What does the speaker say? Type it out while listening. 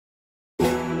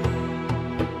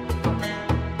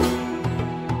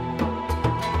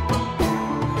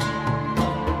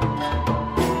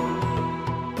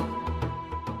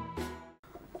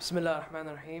Bismillah ar-Rahman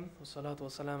ar-Rahim, wa salatu wa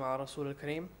salam ala Rasul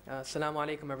al-Kareem. Assalamu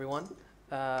alaikum everyone.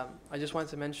 I just wanted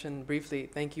to mention briefly,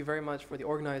 thank you very much for the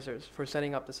organizers for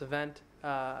setting up this event.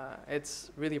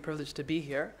 It's really a privilege to be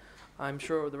here. I'm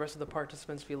sure the rest of the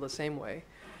participants feel the same way.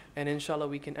 And inshallah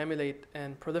we can emulate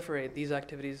and proliferate these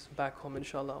activities back home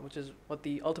inshallah, which is what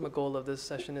the ultimate goal of this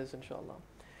session is inshallah.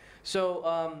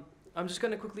 So I'm just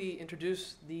going to quickly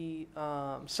introduce the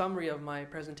summary of my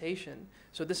presentation.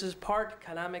 So this is part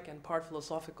Kalamic and part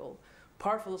philosophical.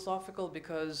 Part philosophical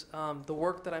because the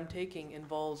work that I'm taking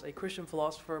involves a Christian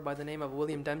philosopher by the name of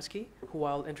William Dembski, who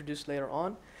I'll introduce later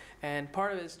on. And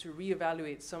part of it is to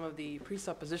reevaluate some of the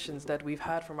presuppositions that we've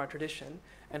had from our tradition.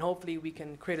 And hopefully we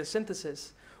can create a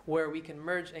synthesis where we can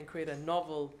merge and create a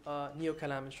novel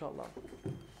Neo-Kalamic, inshallah.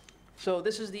 So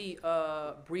this is the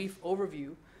brief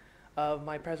overview of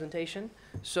my presentation.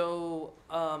 So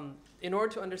in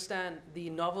order to understand the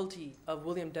novelty of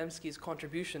William Dembski's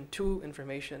contribution to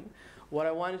information, what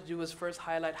I wanted to do was first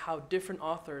highlight how different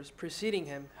authors preceding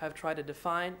him have tried to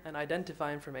define and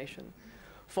identify information.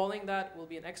 Following that will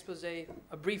be an expose, a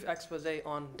brief expose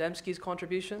on Dembski's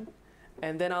contribution,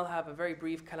 and then I'll have a very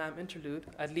brief Kalam interlude,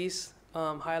 at least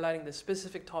highlighting the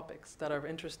specific topics that are of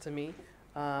interest to me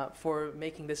for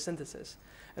making this synthesis.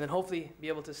 And then hopefully be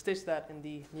able to stitch that in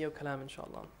the Neo-Kalam,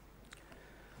 inshallah.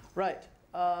 Right.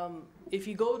 If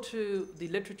you go to the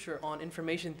literature on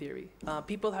information theory,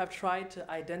 people have tried to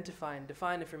identify and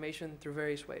define information through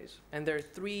various ways. And there are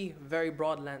three very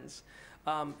broad lenses.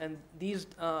 And these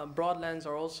broad lenses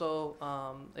are also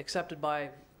accepted by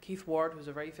Keith Ward, who's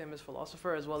a very famous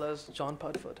philosopher, as well as John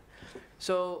Pudfoot.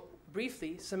 So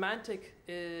briefly, semantic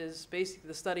is basically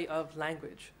the study of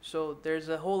language. So there's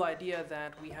a whole idea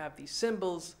that we have these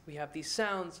symbols, we have these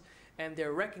sounds, and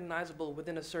they're recognizable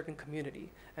within a certain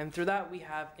community. And through that, we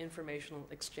have informational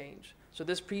exchange. So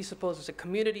this presupposes a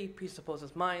community,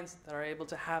 presupposes minds that are able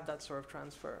to have that sort of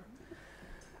transfer.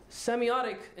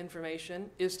 Semiotic information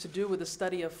is to do with the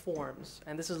study of forms,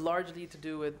 and this is largely to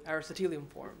do with Aristotelian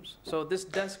forms. So this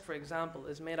desk, for example,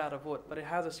 is made out of wood, but it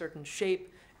has a certain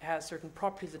shape, it has certain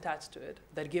properties attached to it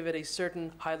that give it a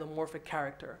certain hylomorphic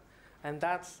character, and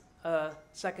that's a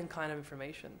second kind of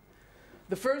information.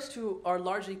 The first two are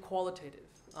largely qualitative,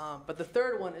 but the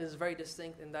third one is very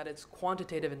distinct in that it's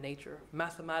quantitative in nature,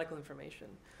 mathematical information.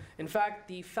 In fact,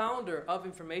 the founder of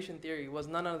information theory was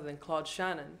none other than Claude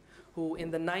Shannon, who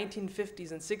in the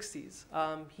 1950s and 60s,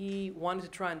 he wanted to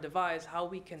try and devise how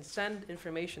we can send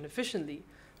information efficiently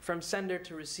from sender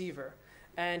to receiver.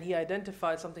 And he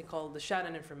identified something called the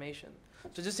Shannon information.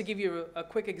 So just to give you a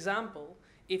quick example,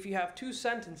 if you have two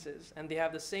sentences and they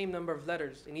have the same number of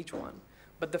letters in each one,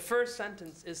 but the first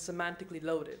sentence is semantically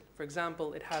loaded. For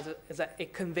example,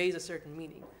 it conveys a certain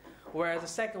meaning, whereas the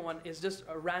second one is just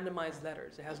a randomized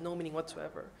letters. It has no meaning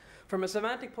whatsoever. From a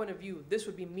semantic point of view, this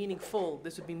would be meaningful,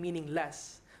 this would be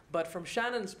meaningless. But from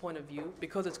Shannon's point of view,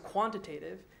 because it's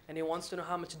quantitative and he wants to know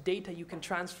how much data you can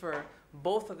transfer,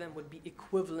 both of them would be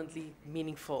equivalently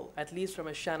meaningful, at least from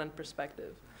a Shannon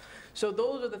perspective. So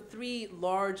those are the three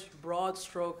large, broad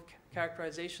stroke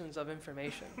characterizations of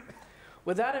information.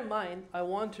 With that in mind, I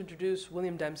want to introduce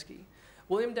William Dembski.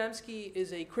 William Dembski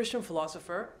is a Christian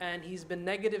philosopher, and he's been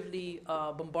negatively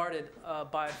bombarded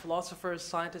by philosophers,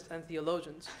 scientists, and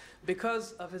theologians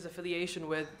because of his affiliation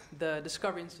with the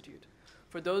Discovery Institute.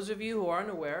 For those of you who are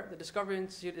unaware, the Discovery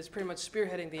Institute is pretty much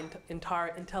spearheading the entire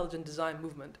intelligent design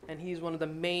movement, and he's one of the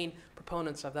main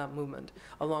proponents of that movement,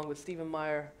 along with Stephen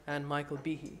Meyer and Michael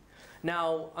Behe.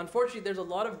 Now, unfortunately, there's a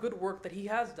lot of good work that he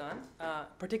has done,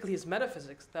 particularly his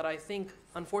metaphysics, that I think,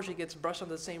 unfortunately, gets brushed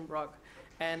under the same rug.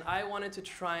 And I wanted to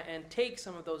try and take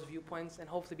some of those viewpoints and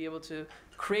hopefully be able to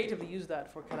creatively use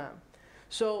that for Kalam.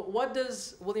 So what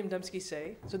does William Dembski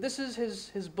say? So this is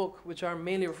his book, which I'm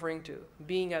mainly referring to,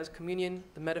 Being as Communion,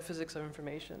 the Metaphysics of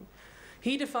Information.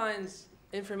 He defines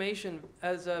information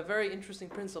as a very interesting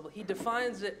principle. He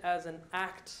defines it as an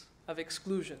act of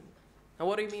exclusion. Now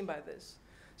what do you mean by this?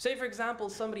 Say, for example,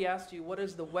 somebody asked you, what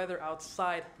is the weather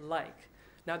outside like?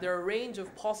 Now there are a range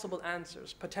of possible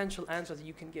answers, potential answers that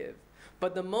you can give.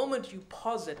 But the moment you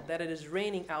posit that it is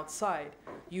raining outside,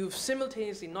 you've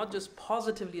simultaneously not just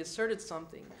positively asserted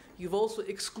something, you've also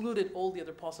excluded all the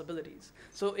other possibilities.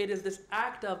 So it is this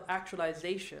act of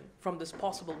actualization from this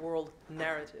possible world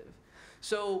narrative.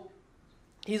 So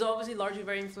he's obviously largely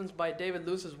very influenced by David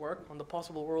Lewis's work on the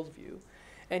possible worldview.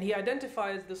 And he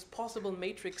identifies this possible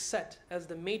matrix set as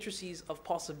the matrices of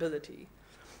possibility.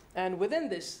 And within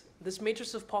this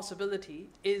matrix of possibility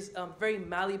is a very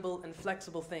malleable and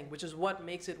flexible thing, which is what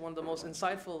makes it one of the most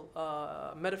insightful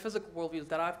metaphysical worldviews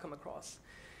that I've come across.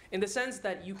 In the sense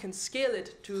that you can scale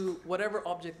it to whatever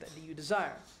object that you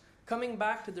desire. coming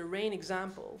back to the rain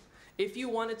example, if you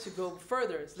wanted to go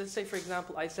further, let's say, for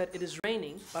example, I said it is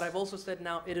raining, but I've also said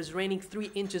now it is raining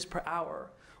 3 inches per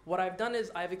hour. What I've done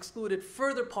is I've excluded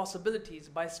further possibilities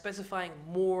by specifying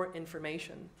more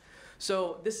information.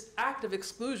 So this act of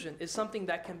exclusion is something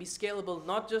that can be scalable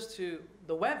not just to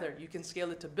the weather, you can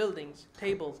scale it to buildings,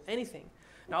 tables, anything.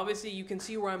 Now obviously you can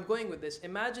see where I'm going with this.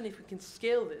 Imagine if we can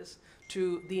scale this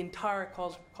to the entire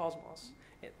cosmos.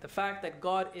 The fact that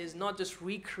God is not just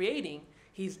recreating,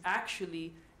 he's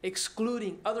actually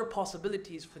excluding other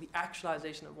possibilities for the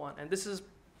actualization of one. And this is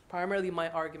primarily my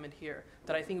argument here,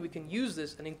 that I think we can use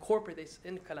this and incorporate this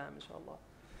in Kalam, inshallah.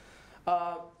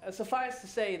 Suffice to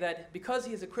say that because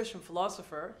he is a Christian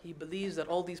philosopher, he believes that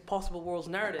all these possible worlds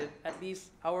narrative, at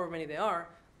least however many they are,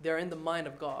 they're in the mind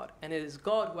of God. And it is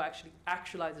God who actually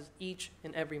actualizes each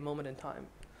and every moment in time.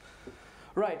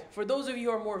 Right, for those of you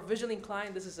who are more visually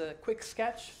inclined, this is a quick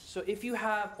sketch. So if you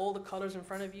have all the colors in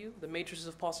front of you, the matrices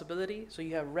of possibility, so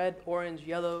you have red, orange,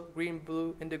 yellow, green,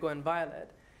 blue, indigo, and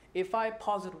violet. If I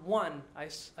posit one, I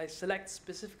select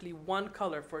specifically one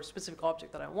color for a specific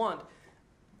object that I want.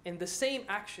 In the same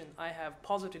action, I have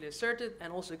positively asserted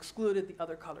and also excluded the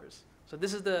other colors. So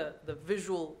this is the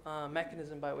visual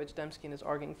mechanism by which Dembski is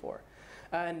arguing for.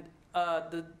 And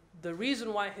the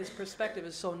reason why his perspective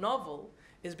is so novel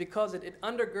is because it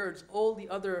undergirds all the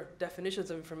other definitions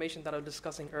of information that I was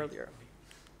discussing earlier.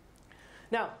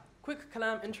 Now, quick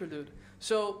Kalam interlude.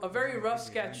 So a very rough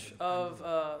sketch of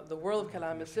the world of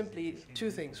Kalam is simply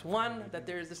two things. One, that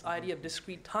there is this idea of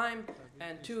discrete time,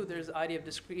 and two, there's the idea of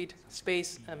discrete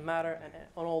space and matter and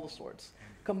on all the sorts.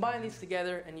 Combine these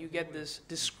together and you get this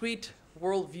discrete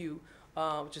worldview,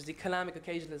 which is the Kalamic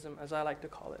occasionalism, as I like to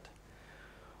call it.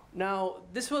 Now,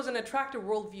 this was an attractive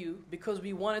worldview because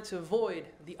we wanted to avoid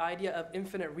the idea of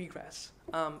infinite regress.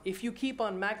 If you keep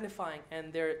on magnifying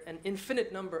and there are an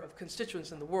infinite number of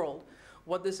constituents in the world,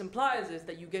 what this implies is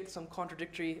that you get some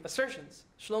contradictory assertions.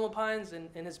 Shlomo Pines,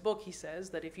 in his book, he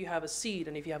says that if you have a seed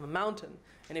and if you have a mountain,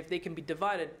 and if they can be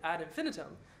divided ad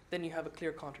infinitum, then you have a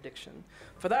clear contradiction.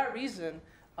 For that reason,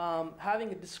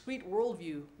 having a discrete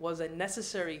worldview was a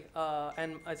necessary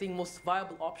and I think most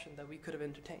viable option that we could have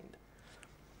entertained.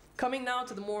 Coming now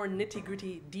to the more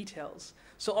nitty-gritty details.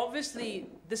 So obviously,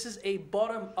 this is a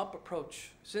bottom-up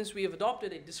approach. Since we have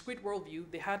adopted a discrete worldview,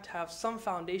 they had to have some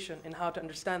foundation in how to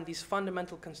understand these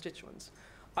fundamental constituents.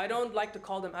 I don't like to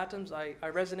call them atoms. I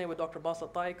resonate with Dr.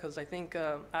 Basatai because I think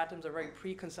atoms are very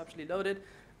preconceptually loaded,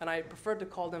 and I prefer to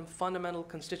call them fundamental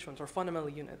constituents or fundamental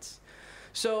units.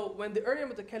 So when the earlier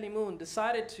Mutakallimun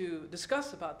decided to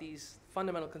discuss about these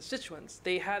fundamental constituents,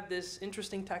 they had this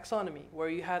interesting taxonomy where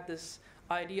you had this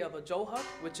idea of a jawhar,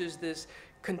 which is this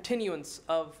continuance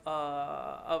of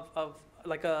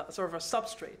like a sort of a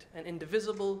substrate, an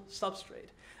indivisible substrate,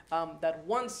 that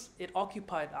once it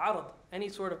occupied arad, any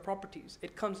sort of properties,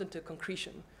 it comes into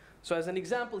concretion. So as an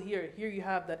example here you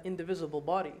have that indivisible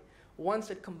body. Once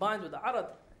it combines with the arad,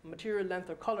 material, length,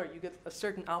 or color, you get a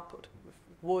certain output,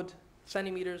 wood,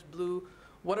 centimeters, blue,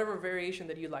 whatever variation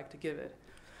that you like to give it.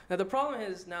 Now the problem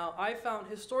is, now I found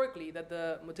historically that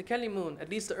the Mutakallimun, at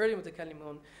least the early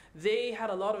Mutakallimun, they had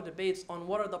a lot of debates on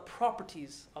what are the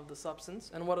properties of the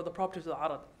substance and what are the properties of the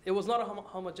arad. It was not a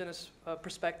homogeneous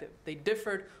perspective. They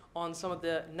differed on some of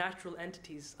the natural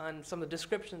entities and some of the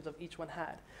descriptions of each one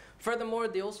had. Furthermore,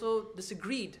 they also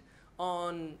disagreed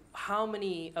on how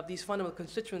many of these fundamental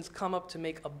constituents come up to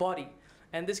make a body.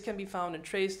 And this can be found and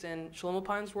traced in Shlomo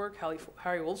Pine's work,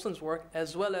 Harry Wolfson's work,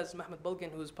 as well as Mehmet Bulgin,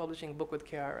 who's publishing a book with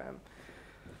KRM.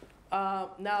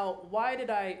 Now, why did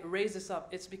I raise this up?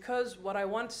 It's because what I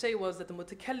want to say was that the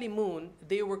Mutakallimun,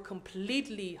 they were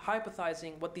completely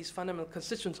hypothesizing what these fundamental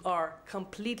constituents are,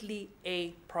 completely a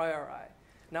priori.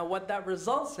 Now, what that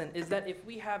results in is that if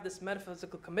we have this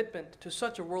metaphysical commitment to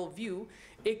such a worldview,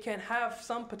 it can have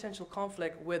some potential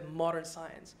conflict with modern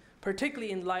science,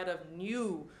 particularly in light of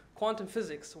new quantum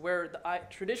physics, where the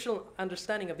traditional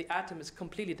understanding of the atom is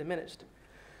completely diminished.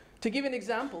 To give an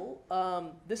example,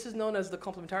 this is known as the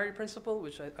complementarity principle,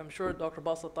 which I'm sure Dr.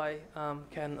 Basatai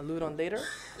can allude on later.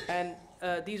 And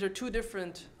these are two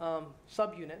different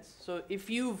subunits. So if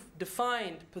you've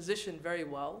defined position very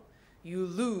well, you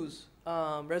lose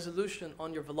resolution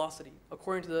on your velocity,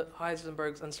 according to the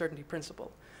Heisenberg's uncertainty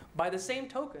principle. By the same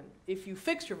token, if you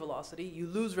fix your velocity, you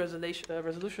lose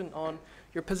resolution on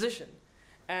your position.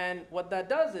 And what that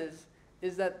does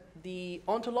is that the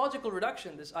ontological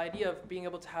reduction, this idea of being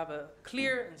able to have a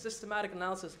clear and systematic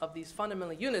analysis of these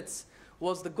fundamental units,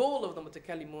 was the goal of the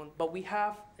Mutakallimun, but we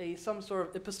have some sort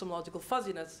of epistemological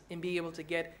fuzziness in being able to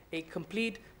get a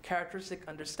complete characteristic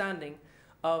understanding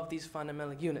of these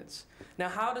fundamental units. Now,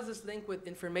 how does this link with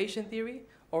information theory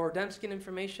or Dembskian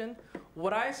information?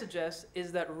 What I suggest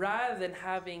is that rather than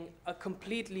having a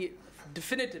completely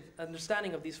definitive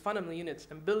understanding of these fundamental units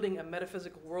and building a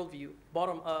metaphysical worldview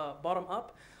bottom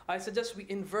up, I suggest we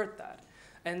invert that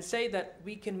and say that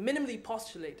we can minimally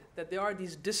postulate that there are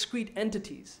these discrete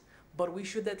entities, but we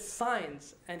should let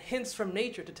science and hints from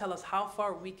nature to tell us how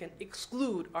far we can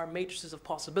exclude our matrices of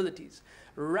possibilities,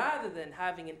 rather than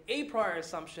having an a priori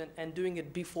assumption and doing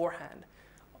it beforehand.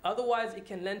 Otherwise, it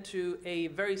can lend to a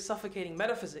very suffocating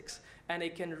metaphysics, and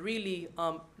it can really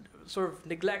sort of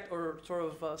neglect or sort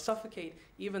of suffocate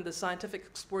even the scientific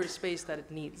exploratory space that it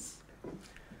needs.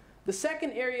 The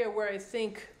second area where I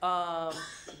think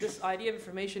this idea of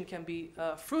information can be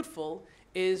fruitful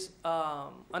is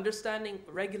understanding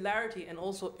regularity and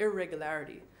also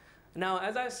irregularity. Now,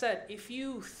 as I said, if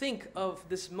you think of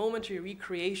this momentary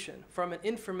recreation from an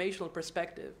informational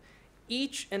perspective,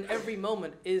 each and every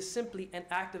moment is simply an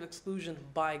act of exclusion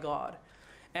by God.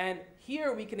 And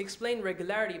here we can explain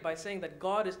regularity by saying that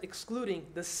God is excluding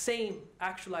the same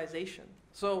actualization.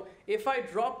 So if I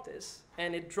drop this,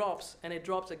 and it drops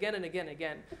again and again and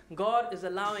again, God is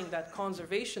allowing that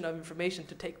conservation of information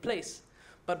to take place.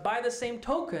 But by the same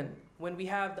token, when we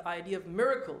have the idea of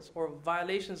miracles or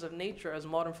violations of nature, as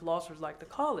modern philosophers like to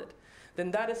call it,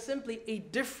 then that is simply a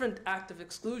different act of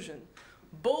exclusion.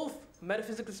 Both,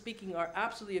 metaphysically speaking, are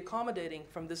absolutely accommodating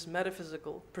from this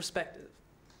metaphysical perspective.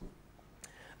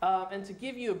 And to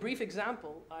give you a brief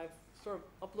example, I've sort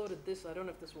of uploaded this. I don't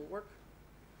know if this will work.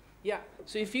 Yeah,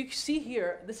 so if you see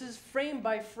here, this is frame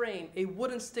by frame, a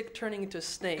wooden stick turning into a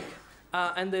snake.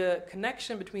 And the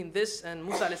connection between this and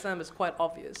Musa alayhi salam is quite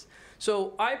obvious.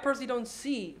 So I personally don't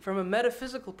see, from a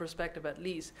metaphysical perspective at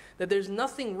least, that there's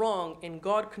nothing wrong in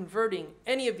God converting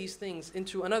any of these things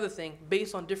into another thing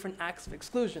based on different acts of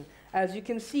exclusion. As you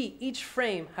can see, each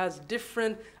frame has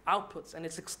different outputs, and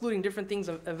it's excluding different things,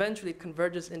 and eventually it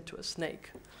converges into a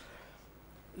snake.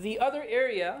 The other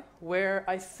area where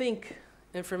I think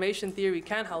information theory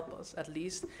can help us, at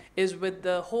least, is with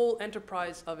the whole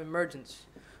enterprise of emergence.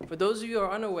 For those of you who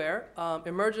are unaware,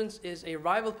 emergence is a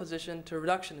rival position to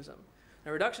reductionism.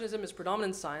 Now, reductionism is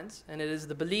predominant science, and it is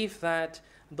the belief that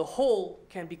the whole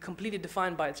can be completely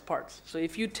defined by its parts. So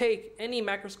if you take any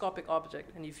macroscopic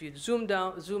object, and if you zoom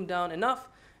down enough,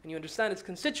 and you understand its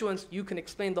constituents, you can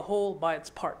explain the whole by its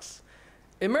parts.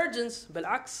 Emergence,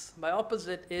 بالعكس, by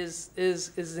opposite, is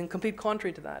in complete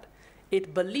contrary to that.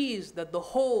 It believes that the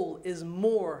whole is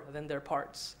more than their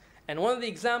parts. And one of the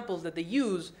examples that they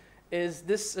use is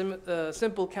this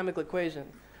simple chemical equation.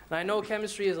 And I know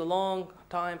chemistry is a long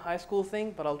time high school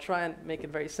thing, but I'll try and make it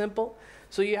very simple.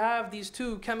 So you have these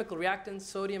two chemical reactants,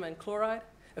 sodium and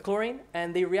chlorine,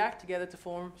 and they react together to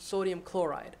form sodium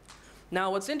chloride.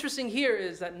 Now what's interesting here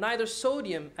is that neither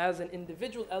sodium as an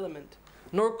individual element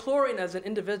nor chlorine as an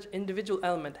individual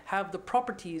element have the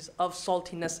properties of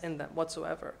saltiness in them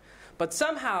whatsoever. But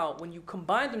somehow, when you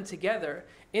combine them together,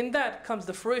 in that comes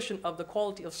the fruition of the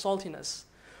quality of saltiness.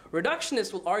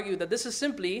 Reductionists will argue that this is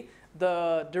simply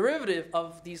the derivative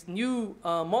of these new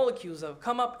molecules that have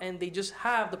come up, and they just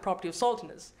have the property of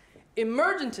saltiness.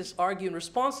 Emergentists argue in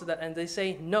response to that, and they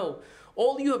say, no,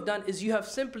 all you have done is you have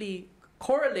simply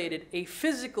correlated a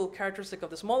physical characteristic of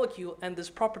this molecule and this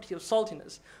property of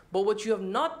saltiness. But what you have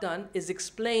not done is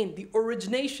explain the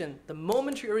origination, the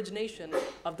momentary origination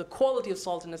of the quality of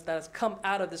saltiness that has come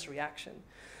out of this reaction.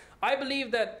 I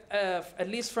believe that, at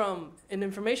least from an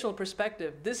informational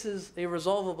perspective, this is a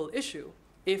resolvable issue.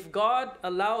 If God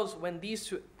allows when these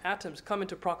two atoms come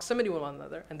into proximity with one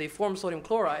another and they form sodium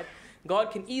chloride,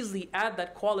 God can easily add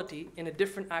that quality in a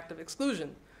different act of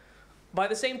exclusion. By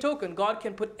the same token, God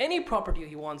can put any property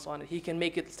He wants on it. He can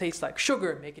make it taste like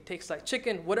sugar, make it taste like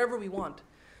chicken, whatever we want.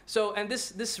 So, and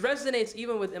this resonates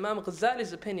even with Imam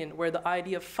Ghazali's opinion, where the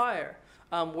idea of fire,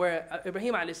 where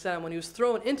Ibrahim alayhi salam, when he was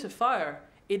thrown into fire,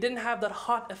 it didn't have that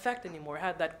hot effect anymore. It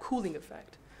had that cooling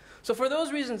effect. So for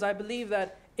those reasons, I believe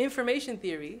that information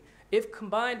theory, if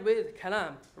combined with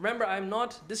Kalam, remember, I'm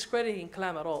not discrediting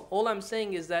Kalam at all. All I'm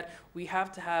saying is that we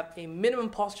have to have a minimum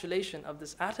postulation of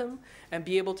this atom and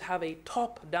be able to have a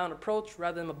top-down approach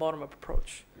rather than a bottom-up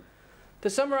approach. To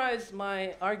summarize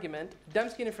my argument,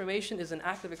 Dembskian information is an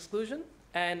act of exclusion,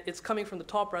 and it's coming from the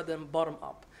top rather than bottom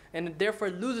up. And it therefore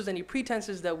loses any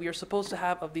pretenses that we are supposed to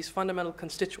have of these fundamental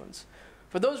constituents.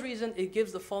 For those reasons, it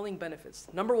gives the following benefits.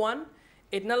 Number one,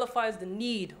 it nullifies the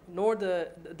need nor the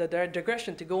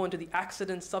digression to go into the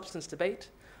accident-substance debate.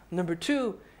 Number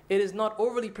two, it is not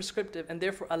overly prescriptive and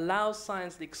therefore allows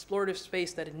science the explorative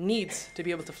space that it needs to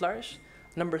be able to flourish.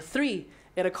 Number three,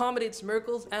 it accommodates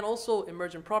miracles and also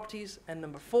emergent properties. And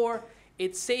number four,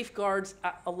 it safeguards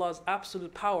Allah's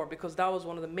absolute power, because that was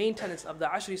one of the main tenets of the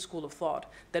Ashri school of thought,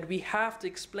 that we have to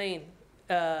explain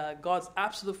God's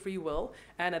absolute free will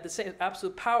and at the same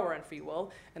absolute power and free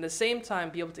will, and at the same time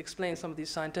be able to explain some of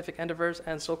these scientific endeavors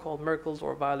and so-called miracles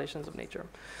or violations of nature.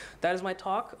 That is my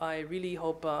talk. I really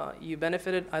hope you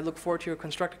benefited. I look forward to your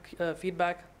constructive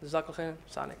feedback. Jazakallah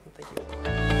khairan. Thank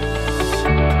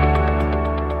you.